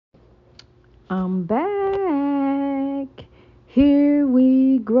I'm back. Here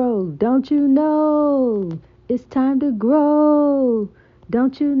we grow. Don't you know? It's time to grow.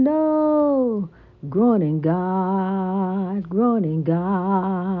 Don't you know? Growing in God, growing in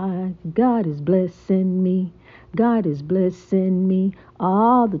God. God is blessing me. God is blessing me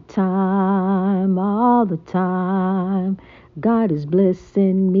all the time, all the time. God is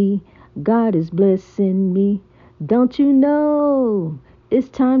blessing me. God is blessing me. Don't you know? It's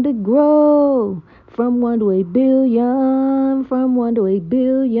time to grow from 1 to 8 billion, from 1 to 8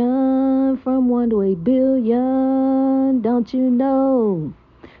 billion, from 1 to 8 billion. Don't you know?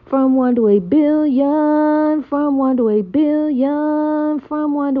 From 1 to 8 billion, from 1 to 8 billion,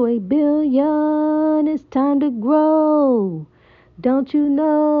 from 1 to 8 billion. It's time to grow. Don't you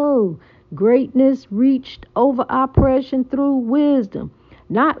know? Greatness reached over oppression through wisdom,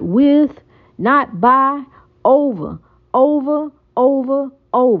 not with, not by, over,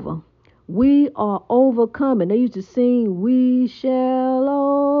 over. We are overcoming. They used to sing, "We shall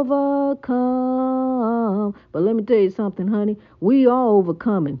overcome." But let me tell you something, honey. We are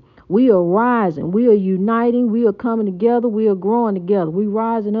overcoming. We are rising. We are uniting. We are coming together. We are growing together. We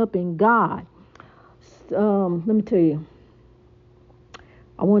rising up in God. Let me tell you.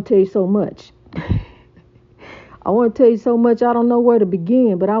 I want to tell you so much. I want to tell you so much, I don't know where to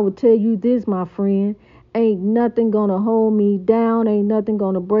begin, but I will tell you this, my friend. Ain't nothing going to hold me down. Ain't nothing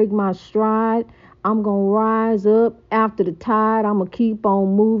going to break my stride. I'm going to rise up after the tide. I'm going to keep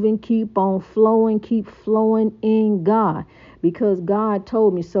on moving, keep on flowing, keep flowing in God. Because God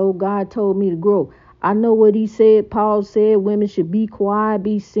told me so. God told me to grow. I know what he said. Paul said women should be quiet,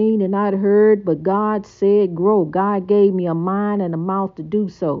 be seen and not heard. But God said grow. God gave me a mind and a mouth to do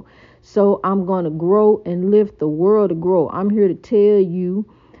so. So I'm going to grow and lift the world to grow. I'm here to tell you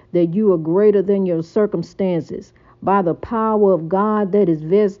that you are greater than your circumstances. By the power of God that is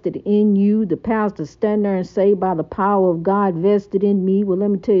vested in you, the pastor stand there and say, by the power of God vested in me. Well,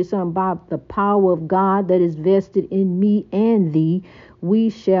 let me tell you something. By the power of God that is vested in me and thee, we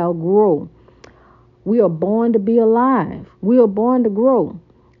shall grow. We are born to be alive. We are born to grow.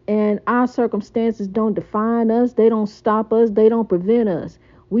 And our circumstances don't define us. They don't stop us. They don't prevent us.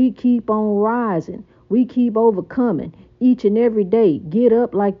 We keep on rising. We keep overcoming each and every day. Get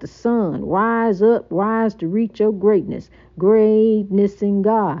up like the sun. Rise up. Rise to reach your greatness. Greatness in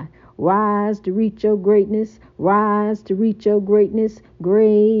God. Rise to reach your greatness. Rise to reach your greatness.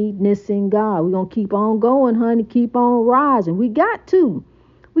 Greatness in God. We're going to keep on going, honey. Keep on rising. We got to.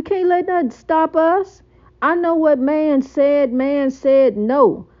 We can't let nothing stop us. I know what man said. Man said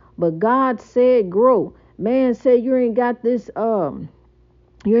no. But God said grow. Man said you ain't got this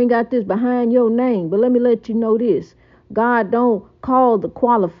behind your name. But let me let you know this. God don't call the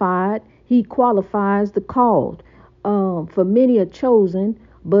qualified. He qualifies the called. For many are chosen,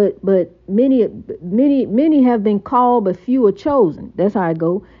 but many have been called, but few are chosen. That's how I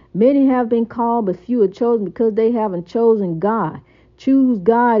go. Many have been called, but few are chosen because they haven't chosen God. Choose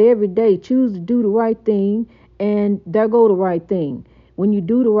God every day. Choose to do the right thing, and there go the right thing. When you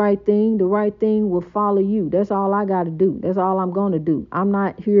do the right thing will follow you. That's all I got to do. That's all I'm going to do. I'm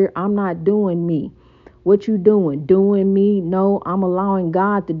not here. I'm not doing me. What you doing? Doing me? No, I'm allowing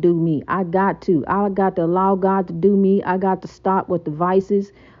God to do me. I got to allow God to do me. I got to stop with the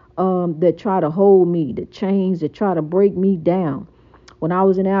vices that try to hold me, the chains that try to break me down. When I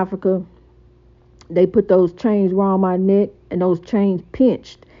was in Africa, they put those chains around my neck, and those chains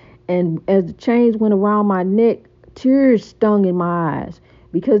pinched. And as the chains went around my neck, tears stung in my eyes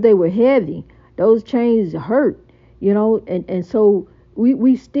because they were heavy. Those chains hurt, and so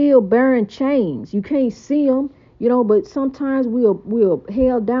we still bearing chains. You can't see them, but sometimes we're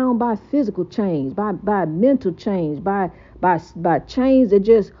held down by physical chains, by mental chains, by chains that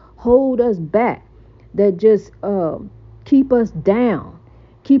just hold us back, that just keep us down,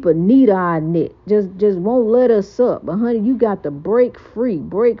 keep a knee to our neck, just won't let us up. But honey, you got to break free.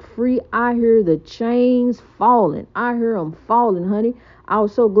 I hear the chains falling. I hear them falling, honey. I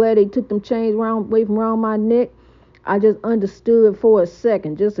was so glad they took them chains away from around my neck. I just understood for a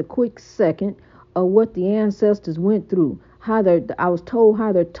second, just a quick second, of what the ancestors went through. I was told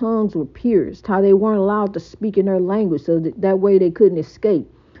how their tongues were pierced, how they weren't allowed to speak in their language, so that way they couldn't escape.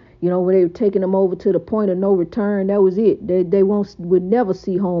 When they were taking them over to the point of no return, that was it. They would never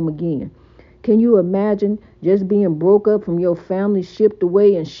see home again. Can you imagine just being broke up from your family, shipped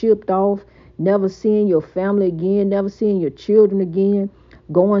away and shipped off, never seeing your family again, never seeing your children again,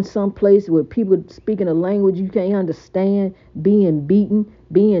 going someplace where people speaking a language you can't understand, being beaten,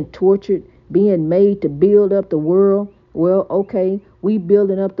 being tortured, being made to build up the world? Well, okay, we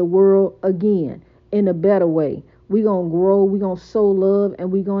building up the world again in a better way. We're going to grow, we're going to sow love,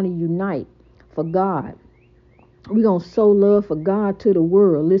 and we're going to unite. for God. We're going to sow love for God to the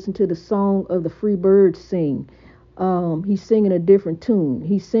world. Listen to the song of the free birds sing. He's singing a different tune.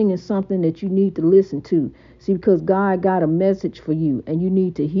 He's singing something that you need to listen to. See, because God got a message for you, and you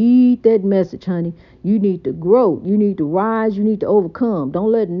need to heed that message, honey. You need to grow. You need to rise. You need to overcome.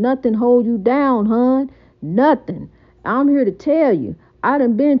 Don't let nothing hold you down, hon. Nothing. I'm here to tell you, I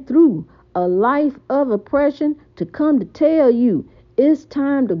done been through a life of oppression to come to tell you it's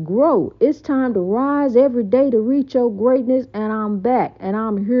time to grow. It's time to rise every day to reach your greatness, and I'm back, and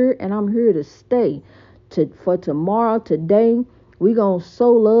I'm here to stay. For tomorrow, today, we going to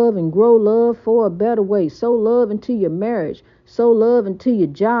sow love and grow love for a better way. Sow love into your marriage. Sow love into your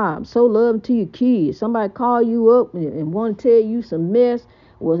job. Sow love into your kids. Somebody call you up and want to tell you some mess.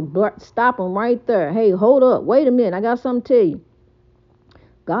 Well, stop them right there. Hey, hold up. Wait a minute. I got something to tell you.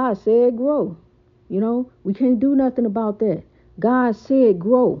 God said grow. We can't do nothing about that. God said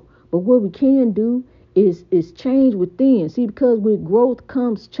grow. But what we can do is change within. See, because with growth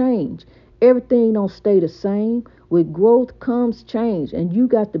comes change. Everything don't stay the same. With growth comes change, and you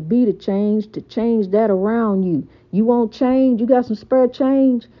got to be the change to change that around you. You want change? You got some spare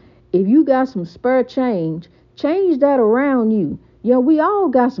change? If you got some spare change, change that around you. We all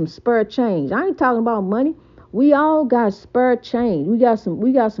got some spare change. I ain't talking about money. We all got spare change. We got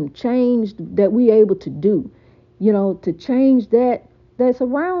some change that we able to do. To change that's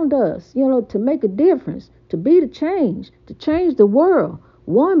around us. To make a difference, to be the change, to change the world.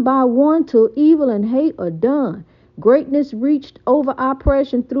 One by one till evil and hate are done. Greatness reached over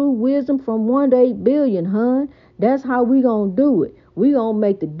oppression through wisdom from 1 to 8 billion, hon. That's how we gonna do it. We gonna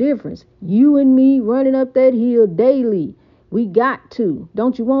make the difference. You and me running up that hill daily. We got to.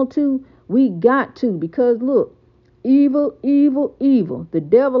 Don't you want to? We got to. Because look, evil, evil, evil. The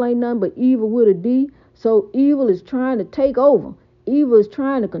devil ain't nothing but evil with a D. So evil is trying to take over. Evil is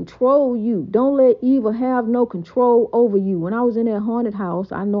trying to control you. Don't let evil have no control over you. When I was in that haunted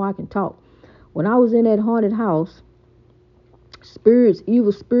house, I know I can talk. When I was in that haunted house,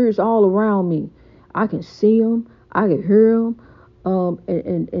 evil spirits all around me. I can see them. I can hear them.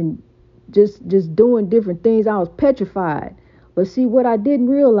 And just doing different things. I was petrified. But see, what I didn't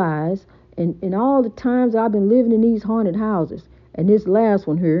realize, in all the times I've been living in these haunted houses, and this last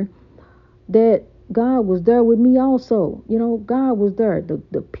one here, that God was there with me also. God was there.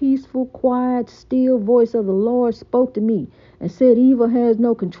 The peaceful, quiet, still voice of the Lord spoke to me and said, evil has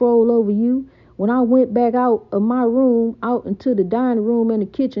no control over you. When I went back out of my room, out into the dining room and the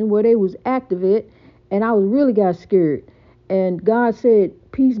kitchen where they was active at, and I was really got scared. And God said,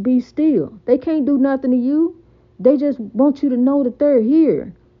 peace be still. They can't do nothing to you. They just want you to know that they're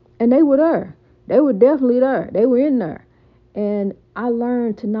here. And they were there. They were definitely there. They were in there. And I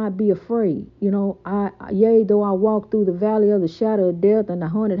learned to not be afraid. Though I walk through the valley of the shadow of death and the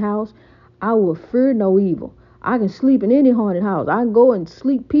haunted house, I will fear no evil. I can sleep in any haunted house. I can go and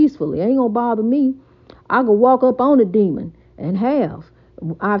sleep peacefully. It ain't gonna bother me. I can walk up on a demon and have.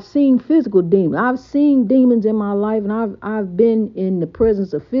 I've seen physical demons. I've seen demons in my life, and I've been in the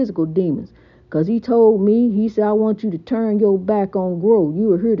presence of physical demons. Because he told me, he said, I want you to turn your back on growth.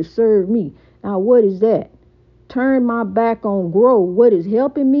 You are here to serve me. Now, what is that? Turn my back on growth. What is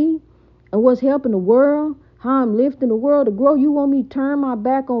helping me and what's helping the world, how I'm lifting the world to grow. You want me to turn my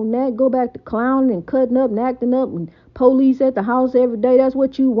back on that, go back to clowning and cutting up and acting up and police at the house every day? That's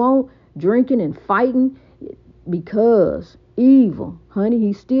what you want, drinking and fighting? Because evil, honey,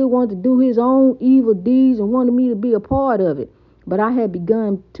 he still wanted to do his own evil deeds and wanted me to be a part of it. But I had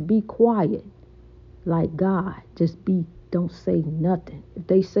begun to be quiet, like God. Don't say nothing. If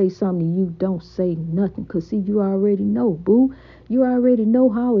they say something to you, don't say nothing. Because see, you already know, boo. You already know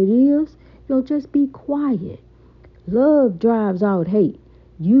how it is. Just be quiet. Love drives out hate.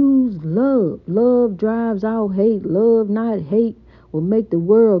 Use love. Love drives out hate. Love, not hate, will make the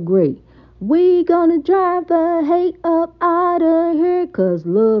world great. We gonna drive the hate up out of here. Because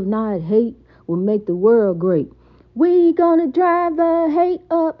love, not hate, will make the world great. We gonna drive the hate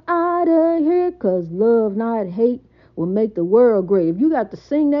up out of here. Because love, not hate, will make the world great. If you got to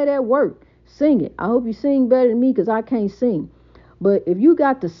sing that at work, sing it. I hope you sing better than me because I can't sing. But if you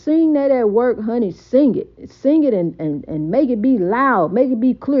got to sing that at work, honey, sing it. Sing it and make it be loud. Make it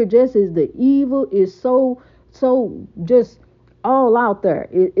be clear. Just as the evil is so just all out there.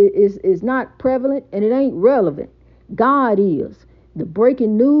 It's not prevalent and it ain't relevant. God is. The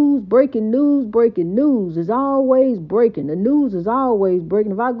breaking news is always breaking. The news is always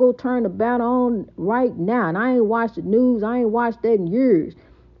breaking. If I go turn the banner on right now, and I ain't watched the news, I ain't watched that in years.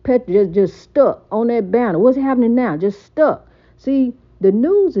 Petro just stuck on that banner. What's happening now? Just stuck. See, the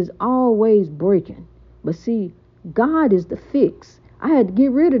news is always breaking. But see, God is the fix. I had to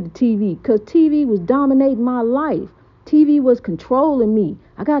get rid of the TV because TV was dominating my life. TV was controlling me.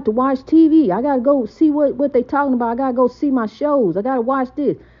 I got to watch TV. I got to go see what they talking about. I got to go see my shows. I got to watch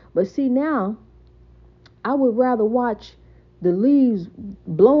this. But see, now I would rather watch the leaves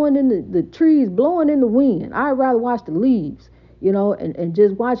blowing in the trees blowing in the wind. I'd rather watch the leaves, and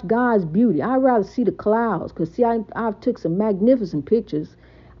just watch God's beauty. I'd rather see the clouds because, see, I've took some magnificent pictures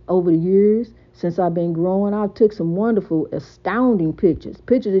over the years since I've been growing. I've took some wonderful, astounding pictures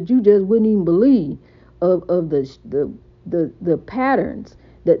that you just wouldn't even believe of the patterns.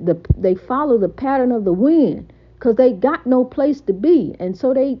 They follow the pattern of the wind because they got no place to be. And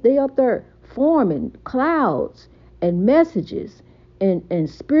so they up there forming clouds and messages and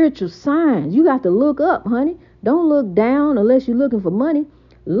spiritual signs. You got to look up, honey. Don't look down unless you're looking for money.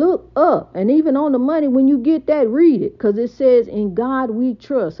 Look up. And even on the money, when you get that, read it. Because it says, in God we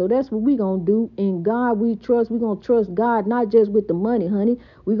trust. So that's what we're going to do. In God we trust. We're going to trust God not just with the money, honey.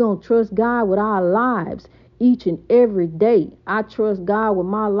 We're going to trust God with our lives each and every day. I trust God with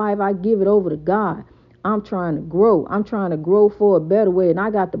my life. I give it over to God. I'm trying to grow. I'm trying to grow for a better way. And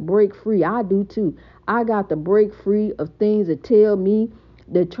I got to break free. I do too. I got to break free of things that tell me,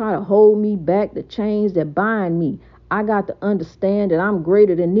 that try to hold me back, the chains that bind me. I got to understand that I'm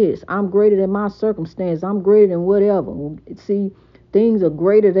greater than this. I'm greater than my circumstance. I'm greater than whatever. See, things are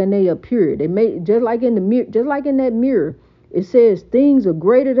greater than they appear. They make just like in the mirror, just like in that mirror. It says things are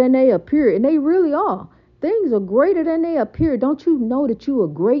greater than they appear, and they really are. Things are greater than they appear. Don't you know that you are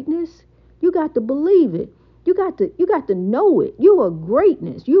greatness? You got to believe it. You got to know it. You are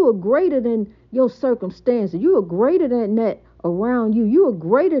greatness. You are greater than your circumstances. You are greater than that around you. You are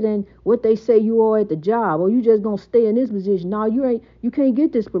greater than what they say you are at the job, or you just gonna stay in this position. No, you can't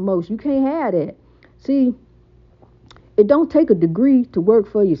get this promotion. You can't have that. See, it don't take a degree to work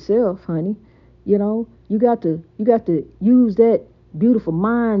for yourself, honey. You got to use that beautiful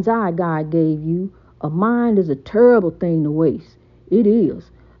mind's eye God gave you. A mind is a terrible thing to waste. It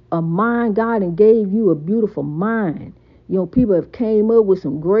is. A mind, God and gave you a beautiful mind. People have came up with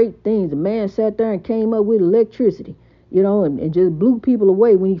some great things. A man sat there and came up with electricity, and just blew people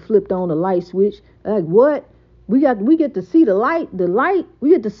away when he flipped on the light switch. Like, what? We get to see the light, we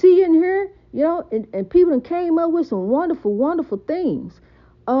get to see in here, and people came up with some wonderful, wonderful things.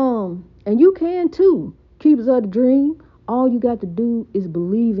 And you can too. Keepers of the dream. All you got to do is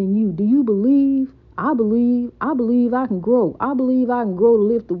believe in you. Do you believe? I believe I can grow. I believe I can grow to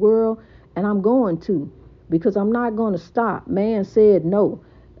lift the world, and I'm going to, because I'm not going to stop. Man said no.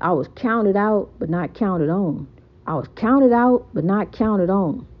 I was counted out, but not counted on. I was counted out, but not counted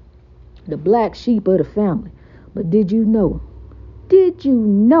on. The black sheep of the family. But did you know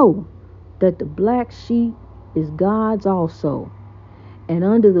that the black sheep is God's also? And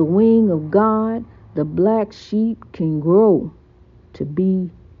under the wing of God, the black sheep can grow to be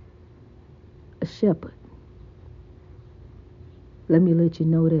a shepherd. Let me let you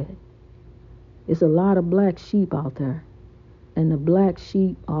know that. It's a lot of black sheep out there. And the black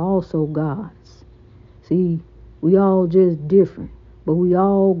sheep are also God's. See, we all just different, but we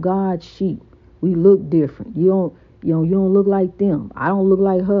all God's sheep. We look different. You don't look like them. I don't look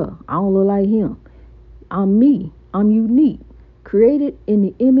like her. I don't look like him. I'm me. I'm unique. Created in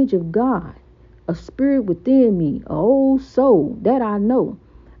the image of God. A spirit within me. An old soul that I know.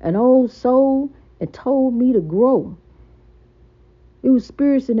 An old soul, and told me to grow. It was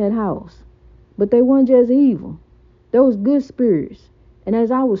spirits in that house, but they weren't just evil. There was good spirits. And as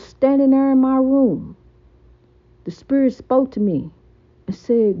I was standing there in my room, the spirit spoke to me and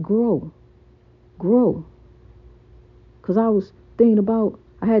said, grow. Because I was thinking about,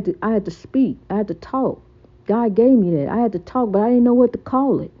 I had to speak. I had to talk. God gave me that. I had to talk, but I didn't know what to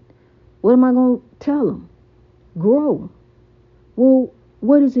call it. What am I going to tell him? Grow. Well,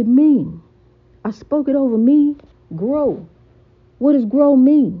 what does it mean? I spoke it over me. Grow. What does grow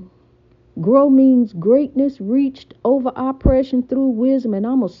mean? Grow means greatness reached over oppression through wisdom. And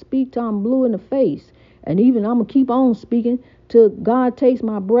I'm going to speak till I'm blue in the face. And even I'm going to keep on speaking till God takes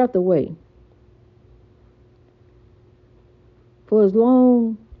my breath away. For as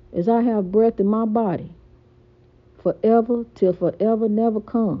long as I have breath in my body, forever till forever never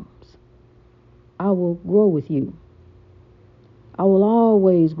comes, I will grow with you. I will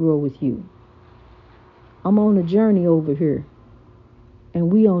always grow with you. I'm on a journey over here.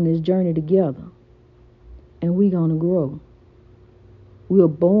 And we on this journey together. And we gonna grow. We are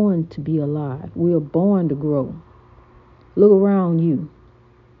born to be alive. We are born to grow. Look around you.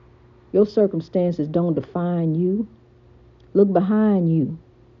 Your circumstances don't define you. Look behind you.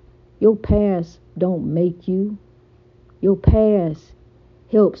 Your past don't make you. Your past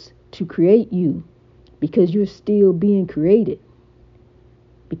helps to create you because you're still being created.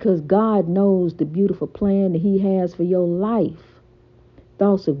 because God knows the beautiful plan that He has for your life.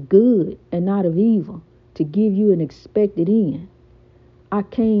 Thoughts of good and not of evil, to give you an expected end. I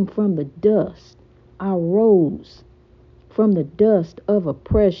came from the dust. I rose from the dust of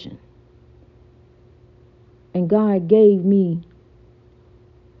oppression. And God gave me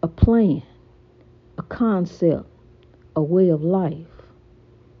a plan, a concept, a way of life,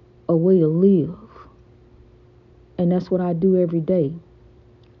 a way to live. And that's what I do every day.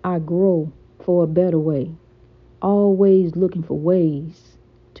 I grow for a better way, always looking for ways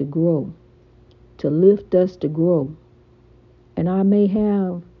to grow, to lift us to grow. And I may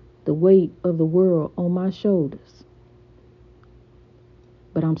have the weight of the world on my shoulders,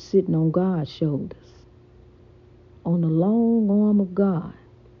 but I'm sitting on God's shoulders, on the long arm of God.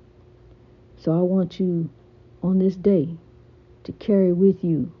 So I want you on this day to carry with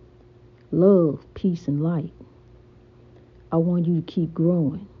you love, peace, and light. I want you to keep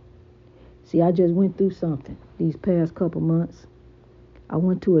growing. See, I just went through something these past couple months. I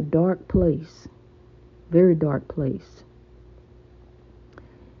went to a dark place, very dark place,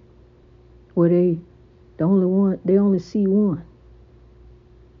 where they only see one.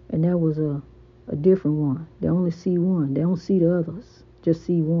 And that was a different one. They only see one. They don't see the others, just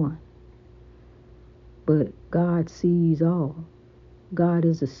see one. But God sees all. God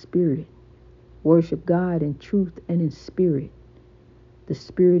is a spirit. Worship God in truth and in spirit. The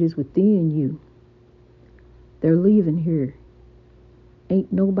spirit is within you. They're leaving here.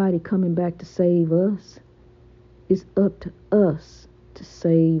 Ain't nobody coming back to save us. It's up to us to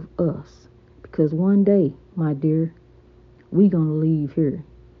save us. Because one day, my dear, we gonna leave here.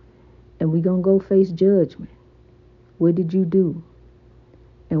 And we gonna go face judgment. What did you do?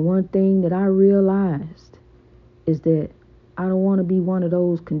 And one thing that I realized is that I don't want to be one of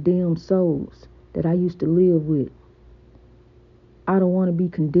those condemned souls that I used to live with. I don't want to be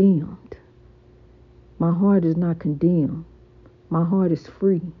condemned. My heart is not condemned. My heart is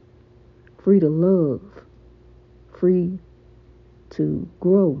free. Free to love. Free to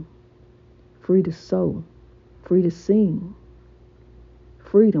grow. Free to sow. Free to sing.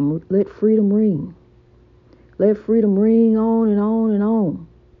 Freedom. Let freedom ring. Let freedom ring on and on and on.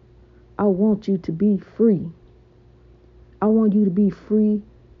 I want you to be free. I want you to be free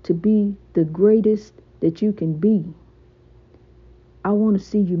to be the greatest that you can be. I want to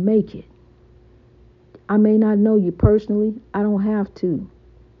see you make it. I may not know you personally. I don't have to.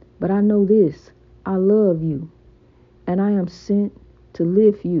 But I know this. I love you. And I am sent to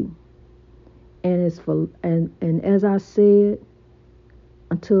lift you. And as I said,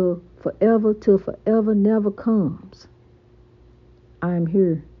 until forever never comes, I am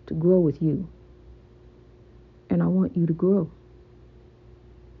here to grow with you. And I want you to grow.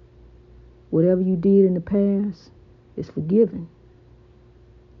 Whatever you did in the past is forgiven.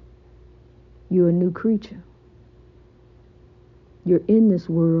 You're a new creature. You're in this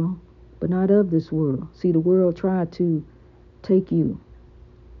world, but not of this world. See, the world tried to take you,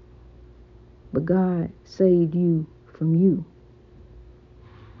 but God saved you from you,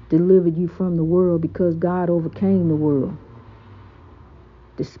 delivered you from the world, because God overcame the world.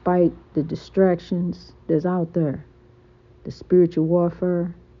 Despite the distractions that's out there, the spiritual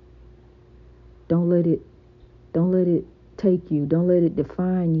warfare, don't let it take you. Don't let it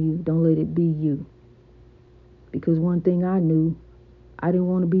define you. Don't let it be you. Because one thing I knew, I didn't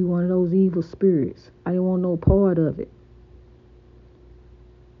want to be one of those evil spirits. I didn't want no part of it.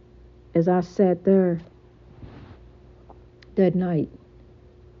 As I sat there that night,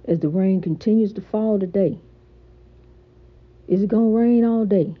 as the rain continues to fall today, is it going to rain all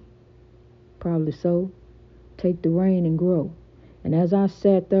day? Probably so. Take the rain and grow. And as I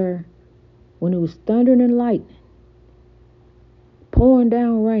sat there, when it was thundering and lightning, pouring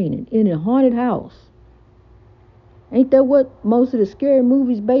down raining in a haunted house. Ain't that what most of the scary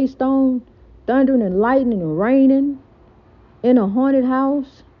movies based on? Thundering and lightning and raining in a haunted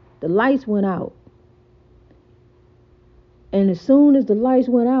house. The lights went out. And as soon as the lights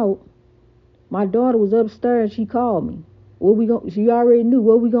went out, my daughter was upstairs. She called me. She already knew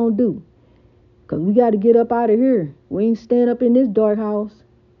what we gonna do. Because we got to get up out of here. We ain't staying up in this dark house.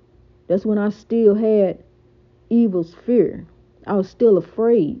 That's when I still had evil's fear. I was still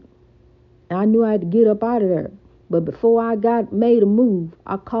afraid. And I knew I had to get up out of there. But before I made a move,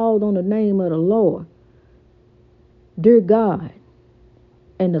 I called on the name of the Lord. Dear God.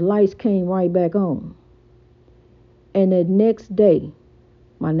 And the lights came right back on. And the next day,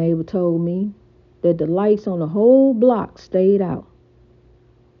 my neighbor told me that the lights on the whole block stayed out.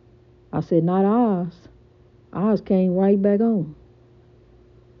 I said, not ours. Ours came right back on.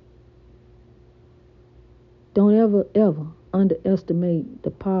 Don't ever underestimate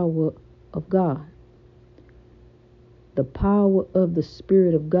the power of God, the power of the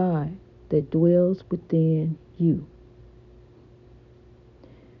Spirit of God that dwells within you.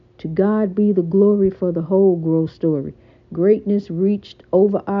 To God be the glory for the whole growth story. Greatness reached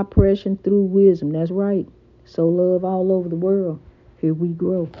over oppression through wisdom. That's right. So love all over the world. Here we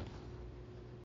grow.